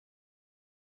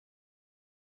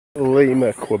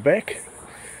Lima, Quebec,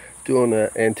 doing an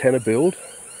antenna build.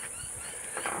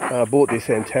 I bought this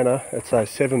antenna. It's a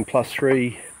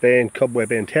 7+3 band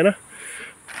Cobweb antenna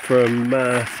from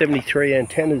 73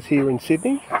 Antennas here in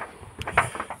Sydney.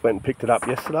 Went and picked it up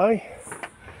yesterday,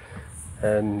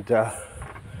 and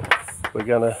we're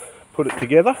going to put it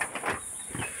together.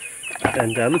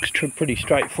 And looks pretty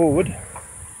straightforward.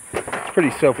 It's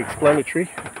pretty self-explanatory.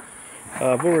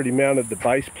 I've already mounted the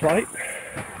base plate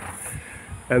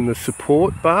and the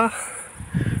support bar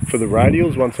for the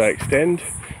radials once they extend.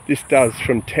 This does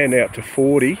from 10 out to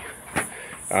 40,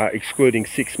 excluding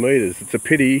 6 metres. It's a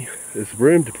pity there's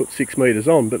room to put 6 metres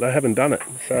on, but they haven't done it.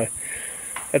 So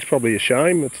that's probably a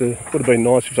shame. Would have been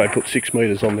nice if they put 6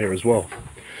 metres on there as well.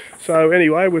 So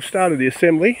anyway, we've started the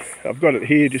assembly. I've got it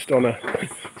here just on a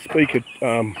speaker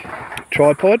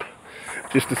tripod,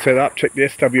 just to set up, check the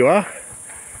SWR.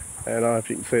 And if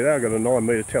you can see that, I've got a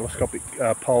 9-metre telescopic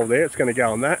pole there. It's going to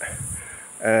go on that.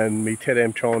 And my TED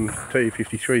Amtron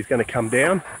T53 is going to come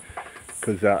down,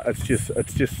 because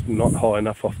it's just not high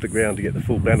enough off the ground to get the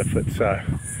full benefit. So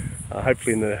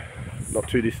hopefully in the not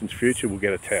too distant future we'll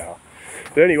get a tower.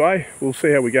 But anyway, we'll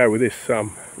see how we go with this.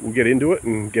 We'll get into it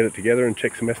and get it together and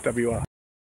check some SWR.